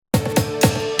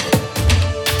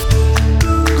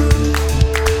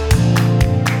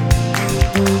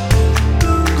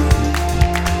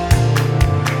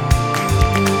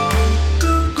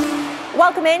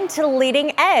Welcome into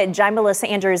Leading Edge. I'm Melissa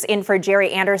Andrews in for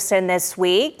Jerry Anderson this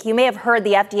week. You may have heard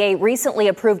the FDA recently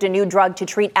approved a new drug to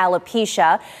treat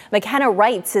alopecia. McKenna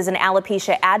Reitz is an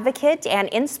alopecia advocate and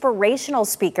inspirational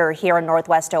speaker here in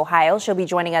Northwest Ohio. She'll be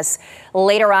joining us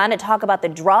later on to talk about the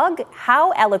drug,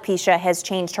 how alopecia has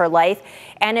changed her life,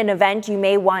 and an event you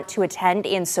may want to attend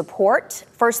in support.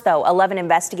 First, though, 11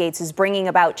 Investigates is bringing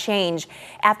about change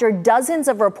after dozens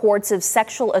of reports of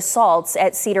sexual assaults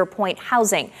at Cedar Point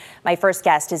housing. My first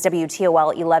guest is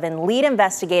WTOL 11 lead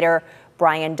investigator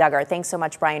Brian Duggar. Thanks so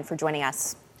much, Brian, for joining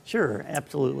us. Sure,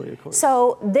 absolutely, of course.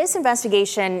 So this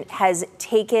investigation has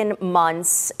taken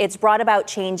months. It's brought about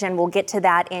change, and we'll get to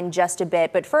that in just a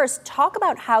bit. But first, talk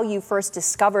about how you first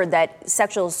discovered that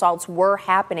sexual assaults were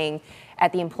happening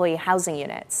at the employee housing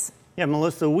units. Yeah,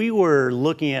 Melissa, we were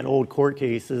looking at old court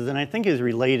cases, and I think is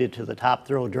related to the Top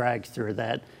Thrill dragster,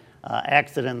 that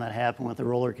accident that happened with the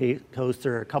roller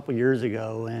coaster a couple years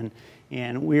ago.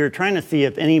 And we were trying to see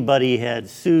if anybody had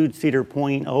sued Cedar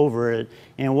Point over it.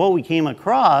 And what we came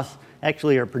across,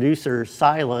 actually our producer,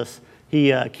 Silas,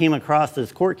 he came across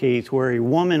this court case where a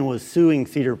woman was suing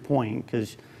Cedar Point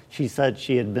because she said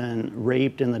she had been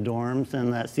raped in the dorms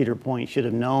and that Cedar Point should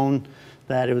have known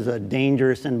that it was a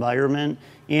dangerous environment.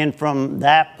 And from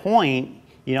that point,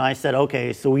 I said,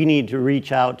 okay, so we need to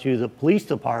reach out to the police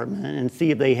department and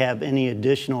see if they have any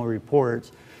additional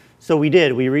reports. So we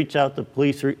did. We reached out to the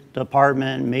police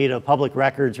department, made a public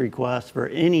records request for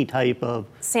any type of...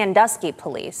 Sandusky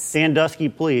Police. Sandusky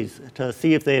Police, to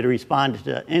see if they had responded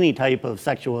to any type of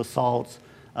sexual assaults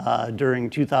during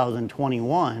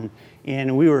 2021.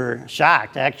 And we were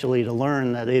shocked, actually, to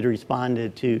learn that they'd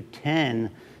responded to 10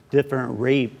 different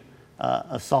rape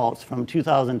assaults from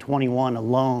 2021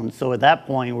 alone. So at that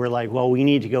point, we're like, well, we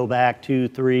need to go back 2,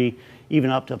 3,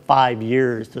 even up to 5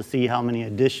 years to see how many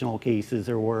additional cases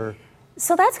there were.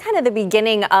 So that's kind of the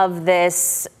beginning of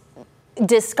this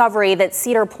discovery that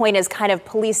Cedar Point is kind of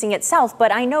policing itself.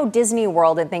 But I know Disney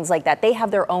World and things like that, they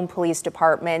have their own police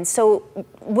department. So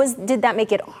did that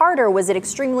make it harder? Was it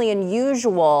extremely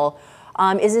unusual?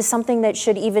 Is this something that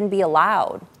should even be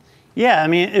allowed? Yeah, I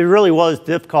mean, it really was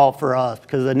difficult for us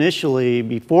because initially,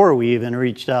 before we even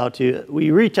reached out to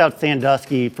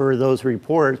Sandusky for those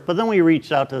reports, but then we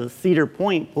reached out to the Cedar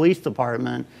Point Police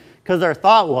Department because our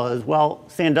thought was, well,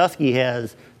 Sandusky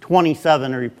has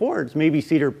 27 reports, maybe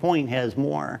Cedar Point has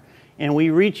more. And we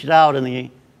reached out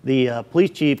and the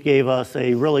police chief gave us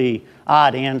a really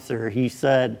odd answer. He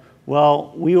said,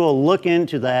 well, we will look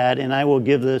into that and I will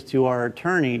give this to our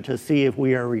attorney to see if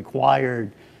we are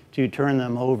required to turn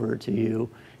them over to you.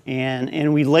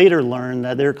 And we later learned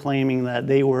that they're claiming that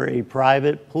they were a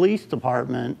private police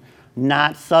department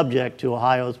not subject to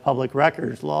Ohio's public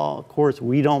records law. Of course,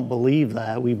 we don't believe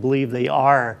that. We believe they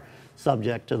are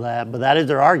subject to that, but that is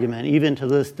their argument, even to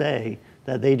this day,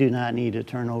 that they do not need to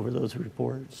turn over those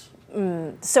reports.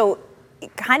 So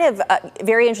kind of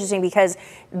very interesting because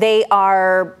they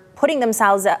are putting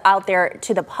themselves out there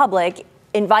to the public,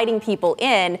 inviting people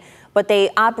in, but they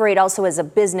operate also as a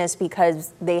business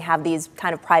because they have these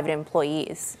kind of private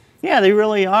employees. Yeah, they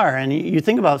really are. And you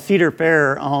think about Cedar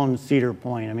Fair owns Cedar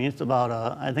Point. I mean, it's about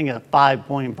I think a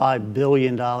 $5.5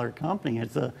 billion company.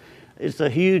 It's a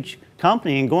huge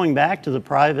company. And going back to the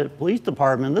private police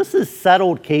department, this is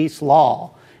settled case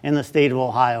law in the state of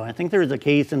Ohio. I think there's a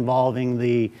case involving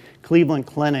the Cleveland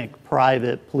Clinic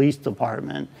private police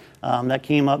department that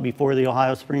came up before the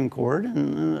Ohio Supreme Court,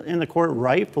 and the court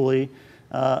rightfully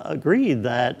agreed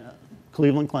that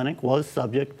Cleveland Clinic was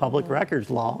subject to public records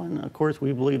law, and of course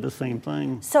we believe the same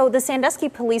thing. So the Sandusky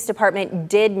Police Department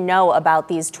did know about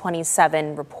these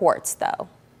 27 reports, though?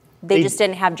 They just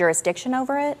didn't have jurisdiction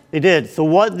over it? They did. So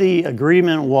what the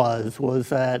agreement was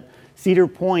that Cedar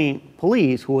Point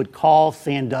Police would call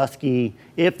Sandusky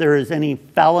if there is any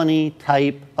felony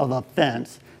type of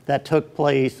offense that took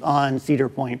place on Cedar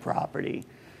Point property.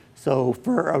 So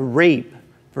for a rape,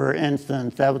 for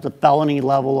instance, that was a felony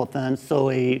level offense. So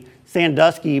a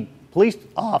Sandusky police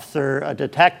officer, a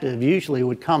detective, usually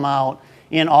would come out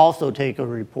and also take a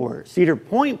report. Cedar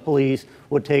Point Police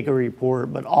would take a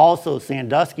report, but also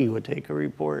Sandusky would take a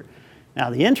report. Now,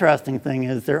 the interesting thing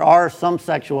is there are some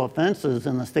sexual offenses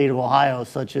in the state of Ohio,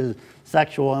 such as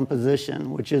sexual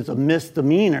imposition, which is a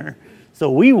misdemeanor.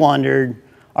 So we wondered,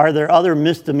 are there other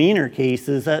misdemeanor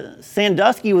cases that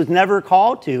Sandusky was never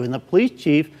called to? And the police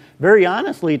chief very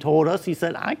honestly told us, he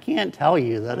said, I can't tell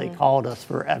you that they called us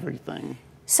for everything.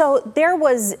 So there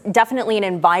was definitely an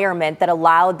environment that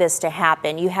allowed this to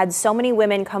happen. You had so many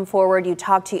women come forward. You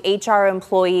talked to HR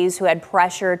employees who had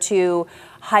pressure to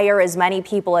hire as many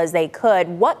people as they could.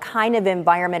 What kind of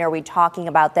environment are we talking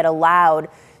about that allowed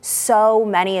so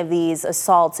many of these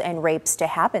assaults and rapes to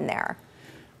happen there?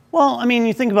 Well, I mean,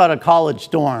 you think about a college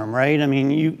dorm, right? I mean,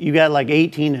 you got like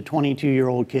 18 to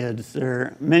 22-year-old kids.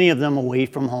 Many of them away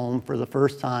from home for the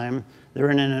first time.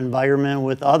 They're in an environment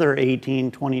with other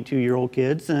 18, 22-year-old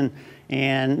kids, and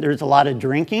there's a lot of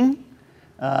drinking.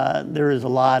 There is a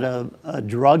lot of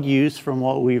drug use from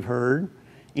what we've heard,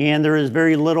 and there is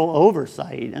very little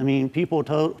oversight. I mean, people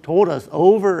told us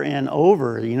over and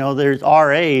over, you know, there's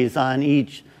RAs on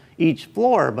each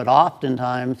floor, but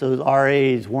oftentimes those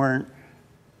RAs weren't,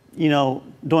 you know,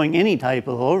 doing any type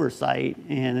of oversight.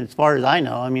 And as far as I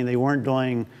know, I mean, they weren't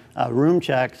doing room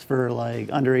checks for like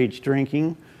underage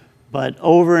drinking. But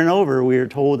over and over, we were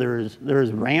told there's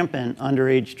rampant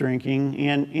underage drinking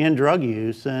and drug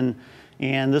use, and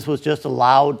this was just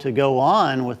allowed to go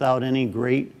on without any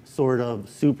great sort of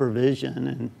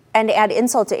supervision. And to add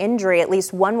insult to injury, at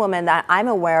least one woman that I'm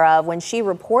aware of, when she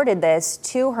reported this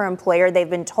to her employer, they've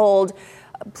been told,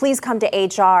 please come to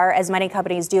HR, as many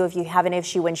companies do if you have an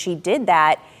issue. When she did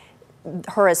that,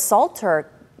 her assaulter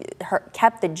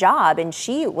kept the job and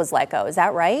she was let go. Is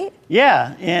that right?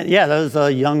 Yeah, and that was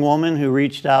a young woman who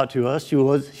reached out to us.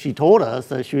 She told us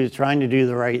that she was trying to do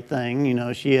the right thing. You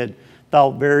know, she had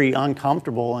felt very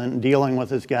uncomfortable in dealing with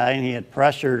this guy, and he had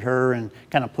pressured her and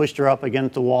kind of pushed her up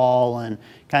against the wall and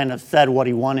kind of said what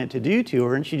he wanted to do to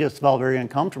her, and she just felt very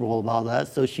uncomfortable about that.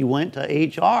 So she went to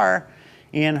HR,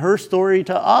 and her story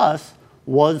to us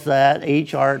was that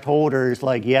HR told her, it's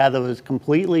like, yeah, that was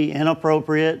completely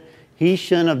inappropriate. He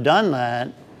shouldn't have done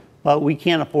that, but we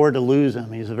can't afford to lose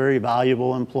him. He's a very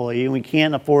valuable employee, and we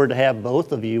can't afford to have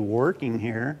both of you working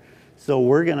here, so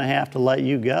we're going to have to let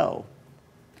you go.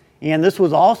 And this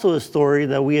was also a story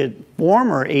that we had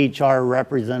former HR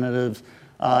representatives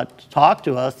talk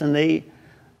to us, and they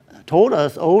told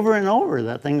us over and over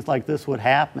that things like this would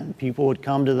happen. People would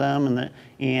come to them,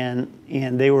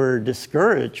 and they were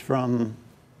discouraged from,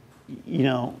 you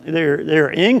know, they're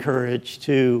encouraged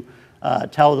to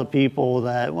tell the people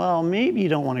that, well, maybe you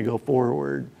don't want to go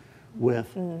forward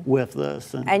with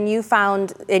this. And you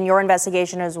found in your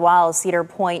investigation as well, Cedar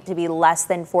Point to be less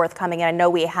than forthcoming. And I know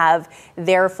we have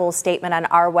their full statement on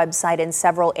our website in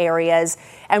several areas.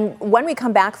 And when we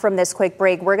come back from this quick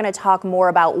break, we're going to talk more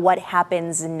about what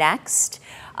happens next.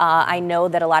 I know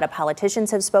that a lot of politicians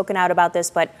have spoken out about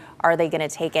this, but are they going to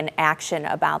take an action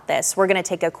about this? We're going to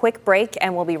take a quick break,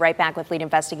 and we'll be right back with lead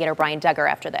investigator Brian Duggar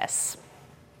after this.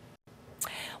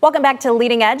 Welcome back to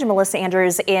Leading Edge. Melissa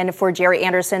Andrews in for Jerry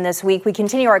Anderson this week. We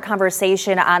continue our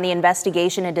conversation on the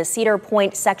investigation into Cedar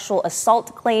Point sexual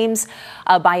assault claims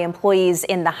by employees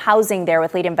in the housing there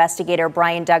with lead investigator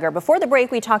Brian Duggar. Before the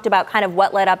break, we talked about kind of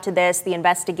what led up to this, the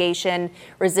investigation,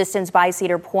 resistance by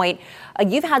Cedar Point.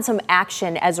 You've had some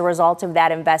action as a result of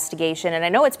that investigation, and I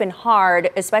know it's been hard,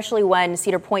 especially when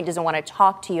Cedar Point doesn't want to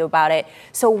talk to you about it.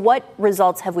 So what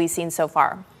results have we seen so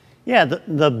far? Yeah,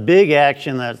 the big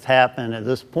action that's happened at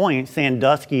this point,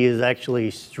 Sandusky has actually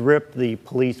stripped the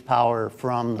police power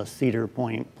from the Cedar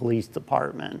Point Police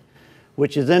Department,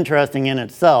 which is interesting in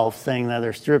itself, saying that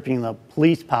they're stripping the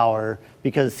police power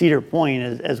because Cedar Point,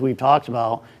 as we've talked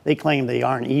about, they claim they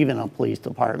aren't even a police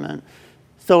department.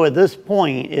 So at this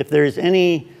point, if there's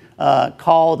any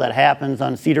call that happens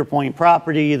on Cedar Point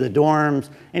property, the dorms,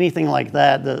 anything like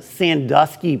that, the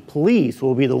Sandusky police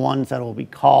will be the ones that will be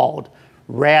called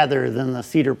rather than the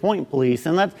Cedar Point police.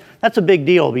 And that's a big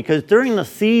deal because during the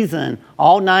season,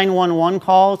 all 911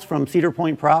 calls from Cedar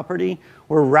Point property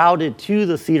were routed to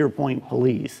the Cedar Point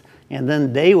police, and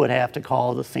then they would have to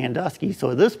call the Sandusky.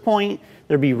 So at this point,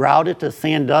 they'd be routed to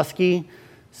Sandusky.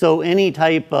 So any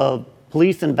type of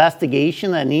police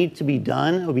investigation that needs to be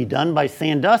done will be done by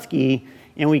Sandusky,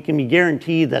 and we can be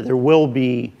guaranteed that there will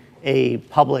be a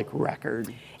public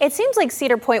record. It seems like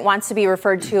Cedar Point wants to be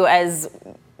referred to as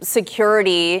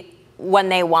security when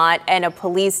they want and a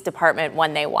police department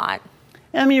when they want.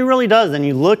 I mean, it really does. And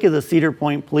you look at the Cedar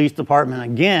Point Police Department,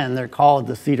 again, they're called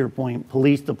the Cedar Point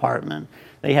Police Department.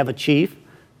 They have a chief,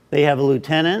 they have a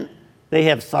lieutenant, they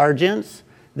have sergeants.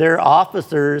 Their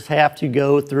officers have to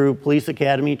go through police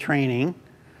academy training.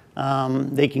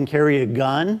 They can carry a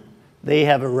gun. They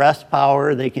have arrest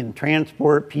power. They can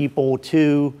transport people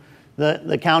to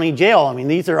the county jail. I mean,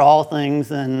 these are all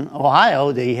things in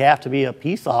Ohio. They have to be a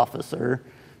peace officer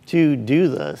to do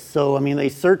this. So, I mean, they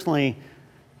certainly,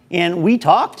 and we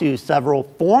talked to several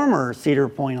former Cedar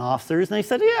Point officers, and they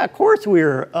said, yeah, of course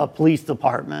we're a police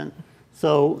department.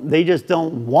 So they just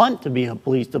don't want to be a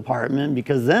police department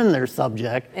because then they're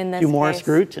subject to more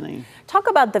scrutiny. Talk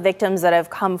about the victims that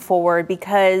have come forward,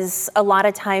 because a lot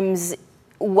of times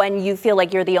when you feel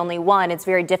like you're the only one, it's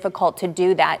very difficult to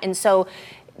do that. And so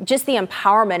just the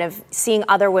empowerment of seeing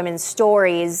other women's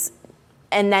stories,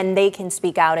 and then they can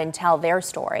speak out and tell their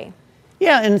story.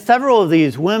 Yeah, and several of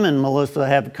these women, Melissa,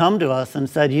 have come to us and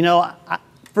said,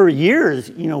 for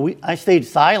years, I stayed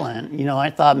silent. I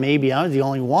thought maybe I was the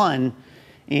only one,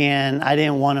 and I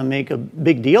didn't want to make a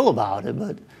big deal about it.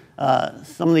 But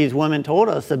some of these women told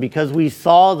us that because we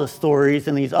saw the stories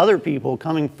and these other people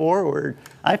coming forward,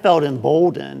 I felt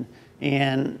emboldened.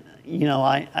 And,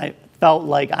 I felt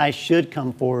like I should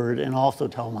come forward and also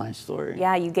tell my story.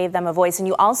 Yeah, you gave them a voice. And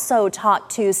you also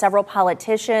talked to several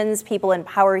politicians, people in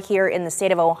power here in the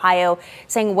state of Ohio,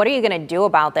 saying, what are you going to do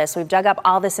about this? We've dug up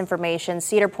all this information.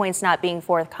 Cedar Point's not being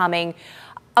forthcoming.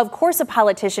 Of course, a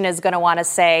politician is going to want to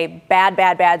say, bad,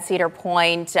 bad, bad, Cedar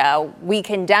Point, we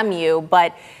condemn you.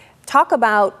 But talk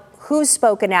about who's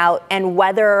spoken out and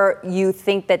whether you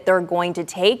think that they're going to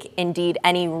take, indeed,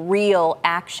 any real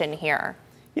action here.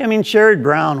 Yeah, Sherrod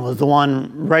Brown was the one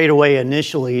right away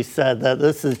initially said that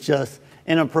this is just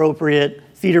inappropriate.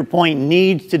 Cedar Point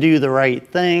needs to do the right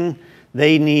thing.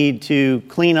 They need to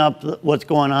clean up what's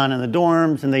going on in the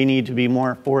dorms, and they need to be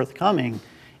more forthcoming.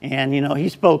 And, he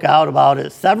spoke out about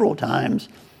it several times.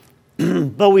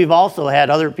 But we've also had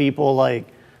other people like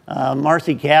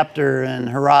Marcy Kaptur and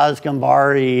Haraz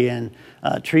Gambari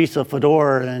and Teresa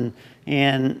Fedor,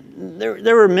 and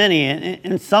there were many,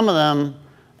 and some of them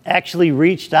actually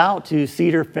reached out to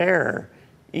Cedar Fair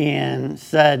and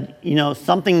said,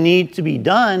 something needs to be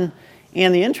done.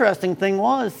 And the interesting thing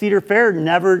was Cedar Fair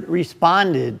never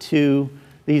responded to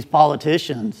these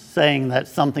politicians saying that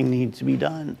something needs to be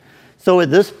done. So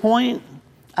at this point,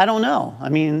 I don't know.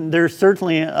 There's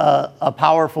certainly a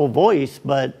powerful voice,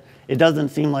 but it doesn't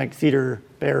seem like Cedar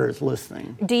Fair is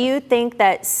listening. Do you think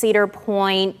that Cedar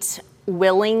Point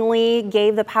willingly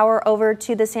gave the power over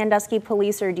to the Sandusky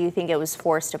police, or do you think it was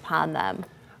forced upon them?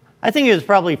 I think it was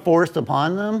probably forced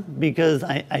upon them because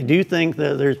I do think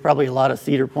that there's probably a lot of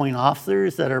Cedar Point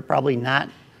officers that are probably not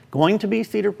going to be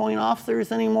Cedar Point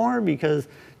officers anymore because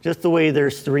just the way they're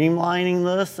streamlining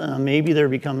this, maybe they're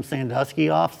become Sandusky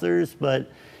officers,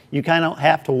 but you kind of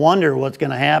have to wonder what's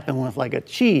going to happen with like a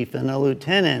chief and a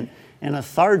lieutenant and a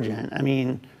sergeant.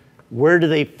 Where do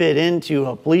they fit into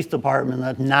a police department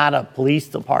that's not a police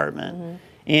department? Mm-hmm.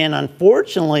 And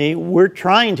unfortunately, we're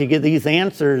trying to get these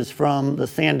answers from the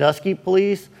Sandusky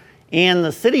police and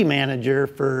the city manager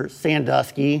for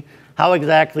Sandusky. How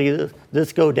exactly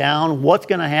this go down? What's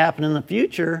going to happen in the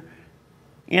future?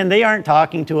 And they aren't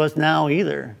talking to us now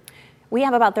either. We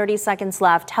have about 30 seconds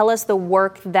left. Tell us the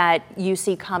work that you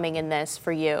see coming in this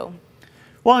for you.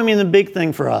 Well, the big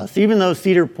thing for us, even though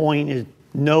Cedar Point is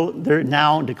they're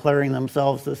now declaring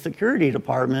themselves the security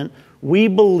department, we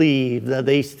believe that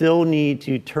they still need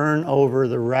to turn over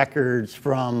the records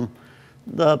from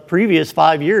the previous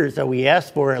 5 years that we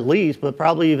asked for at least, but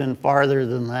probably even farther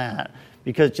than that.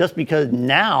 Because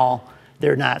now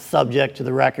they're not subject to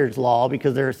the records law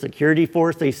because they're a security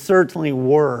force, they certainly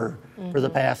were for the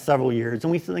past several years.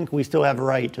 And we think we still have a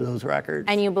right to those records.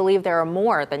 And you believe there are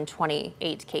more than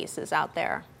 28 cases out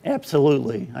there?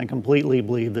 Absolutely. I completely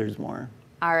believe there's more.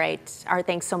 All right. Our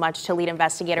thanks so much to lead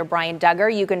investigator Brian Duggar.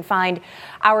 You can find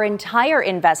our entire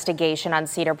investigation on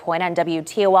Cedar Point on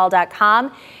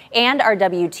WTOL.com and our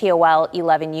WTOL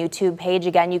 11 YouTube page.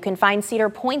 Again, you can find Cedar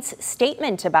Point's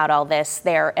statement about all this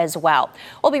there as well.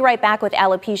 We'll be right back with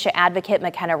alopecia advocate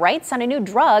McKenna Reitz on a new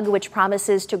drug which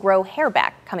promises to grow hair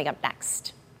back, coming up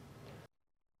next.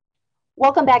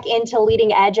 Welcome back into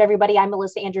Leading Edge, everybody. I'm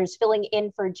Melissa Andrews, filling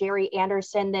in for Jerry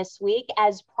Anderson this week.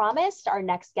 As promised, our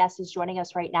next guest is joining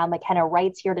us right now, McKenna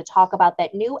Reitz, here to talk about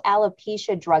that new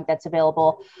alopecia drug that's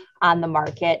available on the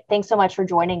market. Thanks so much for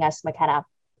joining us, McKenna.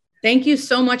 Thank you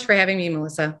so much for having me,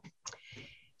 Melissa.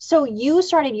 So you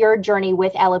started your journey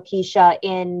with alopecia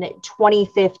in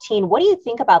 2015. What do you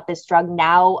think about this drug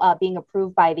now being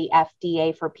approved by the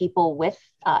FDA for people with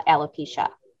alopecia?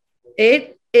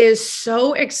 It is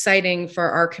so exciting for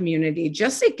our community.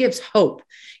 Just it gives hope.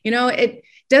 It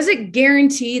doesn't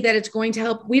guarantee that it's going to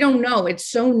help. We don't know. It's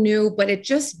so new, but it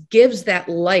just gives that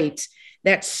light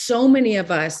that so many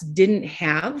of us didn't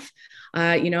have.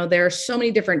 There are so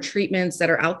many different treatments that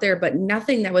are out there, but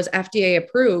nothing that was FDA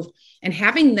approved. And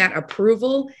having that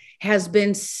approval has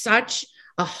been such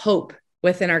a hope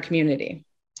within our community.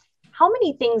 How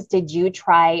many things did you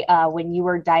try when you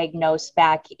were diagnosed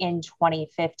back in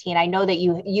 2015? I know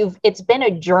that it's been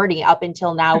a journey up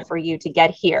until now for you to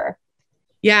get here.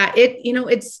 Yeah,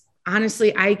 it's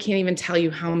honestly, I can't even tell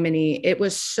you how many. It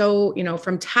was so,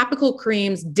 from topical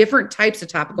creams, different types of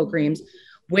topical creams,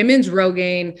 women's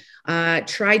Rogaine,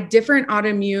 tried different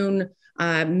autoimmune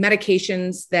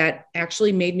medications that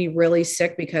actually made me really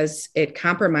sick because it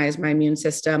compromised my immune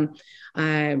system.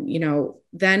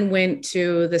 Then went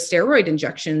to the steroid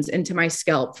injections into my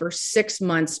scalp for 6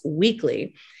 months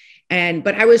weekly.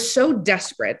 But I was so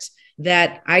desperate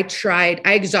that I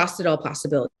exhausted all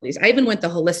possibilities. I even went the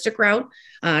holistic route,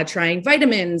 trying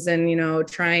vitamins and,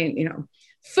 trying,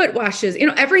 foot washes,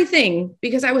 everything,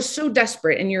 because I was so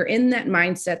desperate. And you're in that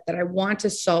mindset that I want to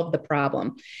solve the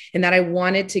problem and that I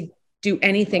wanted to do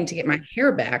anything to get my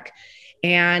hair back.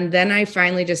 And then I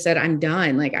finally just said, I'm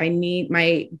done. Like, I need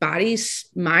my body's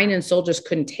mind and soul just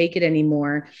couldn't take it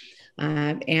anymore.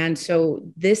 And so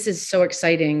this is so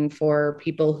exciting for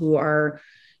people who are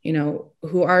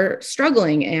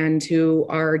struggling and who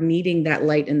are needing that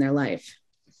light in their life.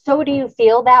 So do you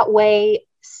feel that way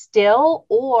still,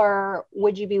 or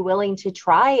would you be willing to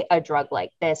try a drug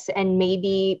like this and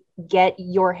maybe get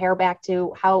your hair back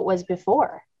to how it was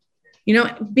before?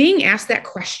 Being asked that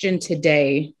question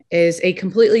today is a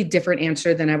completely different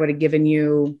answer than I would have given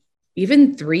you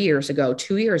even 3 years ago,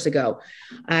 2 years ago.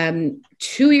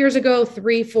 2 years ago,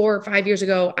 3, 4, 5 years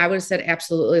ago, I would have said,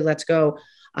 absolutely, let's go.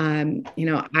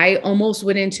 I almost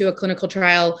went into a clinical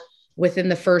trial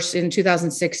in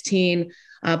 2016,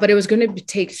 but it was going to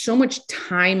take so much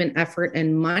time and effort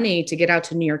and money to get out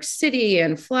to New York City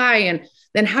and fly. And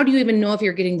then how do you even know if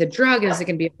you're getting the drug? Is it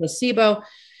going to be a placebo?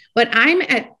 But I'm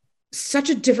at such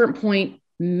a different point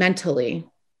mentally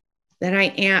than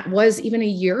I was even a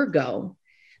year ago,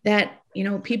 that,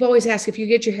 people always ask, if you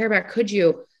get your hair back, could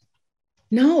you?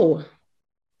 No,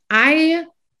 I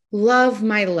love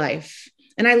my life.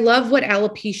 And I love what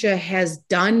alopecia has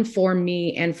done for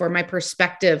me and for my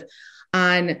perspective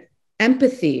on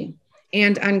empathy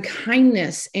and on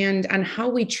kindness and on how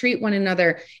we treat one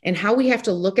another and how we have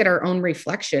to look at our own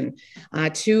reflection.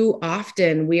 Too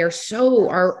often we are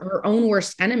our own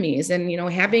worst enemies. And,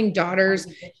 having daughters,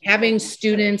 having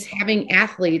students, having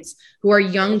athletes who are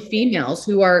young females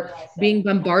who are being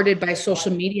bombarded by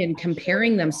social media and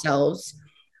comparing themselves,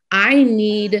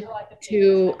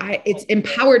 it's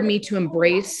empowered me to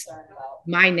embrace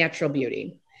my natural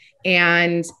beauty.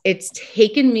 And it's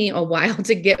taken me a while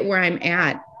to get where I'm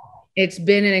at. It's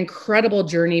been an incredible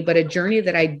journey, but a journey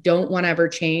that I don't want to ever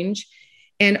change.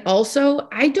 And also,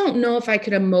 I don't know if I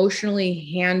could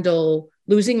emotionally handle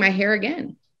losing my hair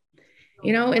again,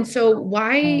 and so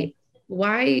why,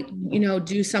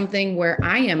 do something where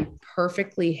I am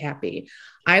perfectly happy?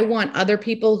 I want other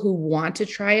people who want to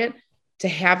try it to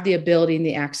have the ability and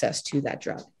the access to that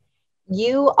drug.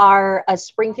 You are a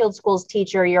Springfield Schools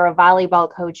teacher, you're a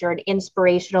volleyball coach, you're an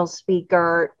inspirational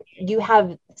speaker. You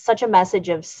have such a message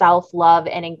of self-love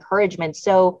and encouragement.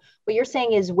 So what you're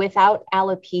saying is, without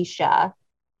alopecia,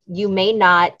 you may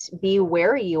not be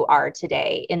where you are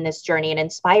today in this journey and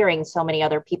inspiring so many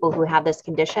other people who have this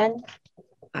condition.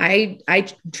 I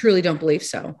truly don't believe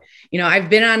so. I've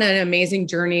been on an amazing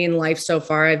journey in life so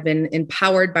far. I've been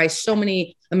empowered by so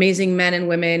many amazing men and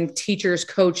women, teachers,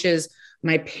 coaches,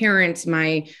 my parents,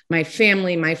 my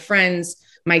family, my friends,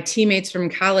 my teammates from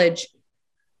college.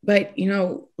 But,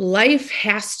 life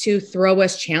has to throw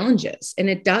us challenges, and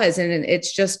it does. And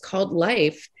it's just called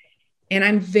life. And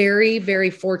I'm very, very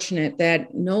fortunate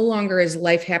that no longer is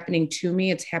life happening to me,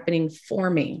 it's happening for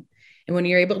me. And when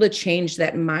you're able to change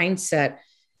that mindset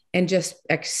and just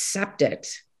accept it,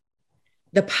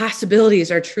 the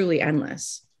possibilities are truly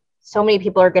endless. So many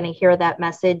people are going to hear that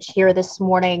message here this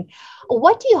morning.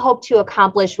 What do you hope to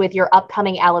accomplish with your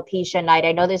upcoming Alopecia Night?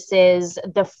 I know this is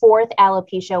the 4th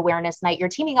Alopecia Awareness Night. You're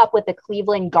teaming up with the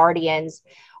Cleveland Guardians.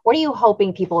 What are you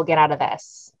hoping people will get out of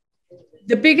this?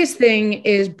 The biggest thing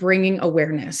is bringing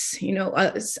awareness.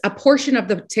 A portion of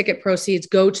the ticket proceeds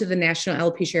go to the National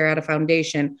Alopecia Areata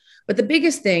Foundation. But the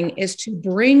biggest thing is to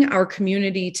bring our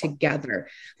community together.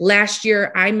 Last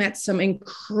year, I met some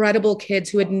incredible kids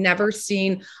who had never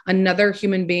seen another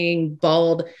human being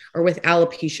bald or with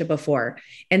alopecia before.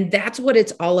 And that's what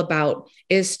it's all about,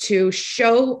 is to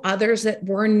show others that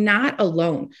we're not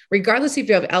alone. Regardless if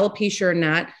you have alopecia or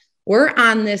not, we're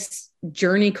on this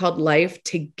journey called life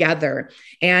together.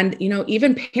 And,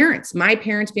 even parents, my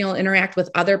parents being able to interact with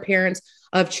other parents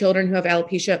of children who have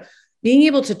alopecia, being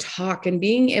able to talk and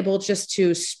being able just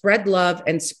to spread love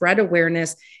and spread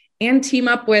awareness and team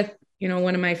up with,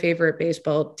 one of my favorite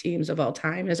baseball teams of all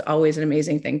time is always an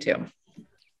amazing thing too.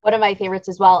 One of my favorites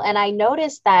as well. And I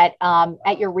noticed that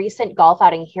at your recent golf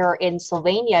outing here in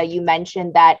Sylvania, you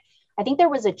mentioned that I think there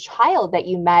was a child that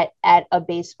you met at a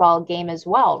baseball game as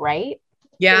well, right?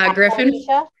 Yeah, Griffin.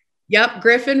 Yep.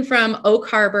 Griffin from Oak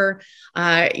Harbor.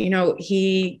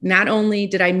 He not only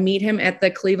did I meet him at the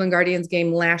Cleveland Guardians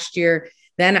game last year,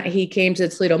 then he came to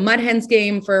the Toledo Mud Hens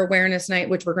game for Awareness Night,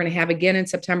 which we're going to have again in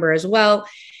September as well.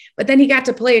 But then he got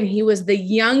to play, and he was the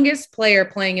youngest player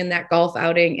playing in that golf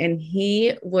outing. And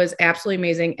he was absolutely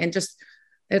amazing. And just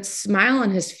that smile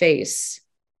on his face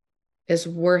is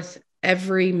worth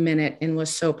every minute and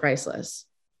was so priceless.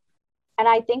 And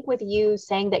I think with you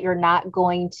saying that you're not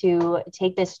going to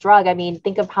take this drug, I mean,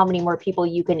 think of how many more people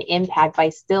you can impact by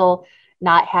still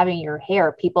not having your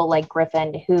hair. People like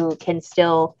Griffin who can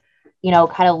still,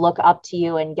 kind of look up to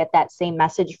you and get that same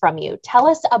message from you. Tell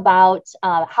us about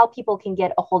how people can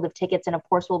get a hold of tickets. And of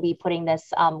course, we'll be putting this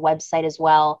website as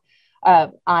well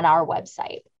on our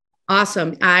website.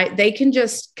 Awesome. They can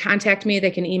just contact me. They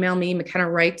can email me,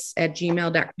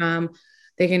 McKennaReitz@gmail.com.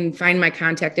 They can find my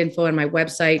contact info on my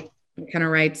website, McKenna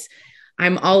Reitz.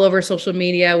 I'm all over social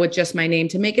media with just my name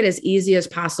to make it as easy as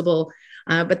possible.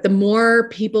 But the more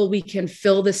people we can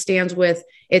fill the stands with,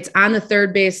 it's on the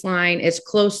third baseline, it's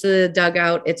close to the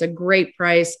dugout, it's a great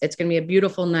price, it's going to be a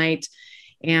beautiful night,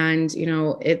 and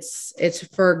it's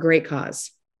for a great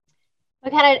cause.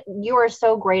 McKenna, you are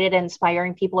so great at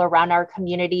inspiring people around our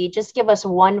community. Just give us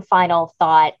one final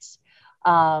thought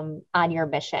on your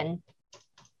mission.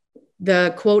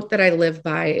 The quote that I live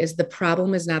by is, the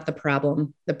problem is not the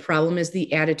problem. The problem is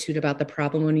the attitude about the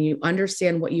problem. When you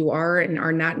understand what you are and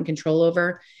are not in control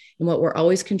over, and what we're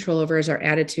always control over is our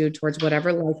attitude towards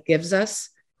whatever life gives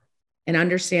us, and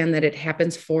understand that it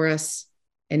happens for us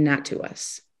and not to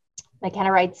us. McKenna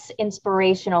Reitz,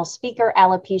 inspirational speaker,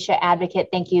 alopecia advocate.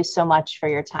 Thank you so much for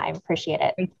your time. Appreciate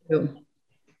it. Thank you.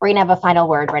 We're going to have a final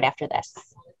word right after this.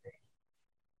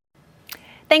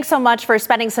 Thanks so much for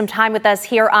spending some time with us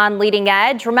here on Leading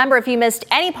Edge. Remember, if you missed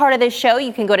any part of this show,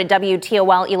 you can go to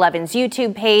WTOL 11's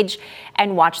YouTube page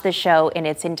and watch the show in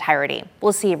its entirety.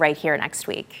 We'll see you right here next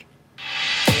week.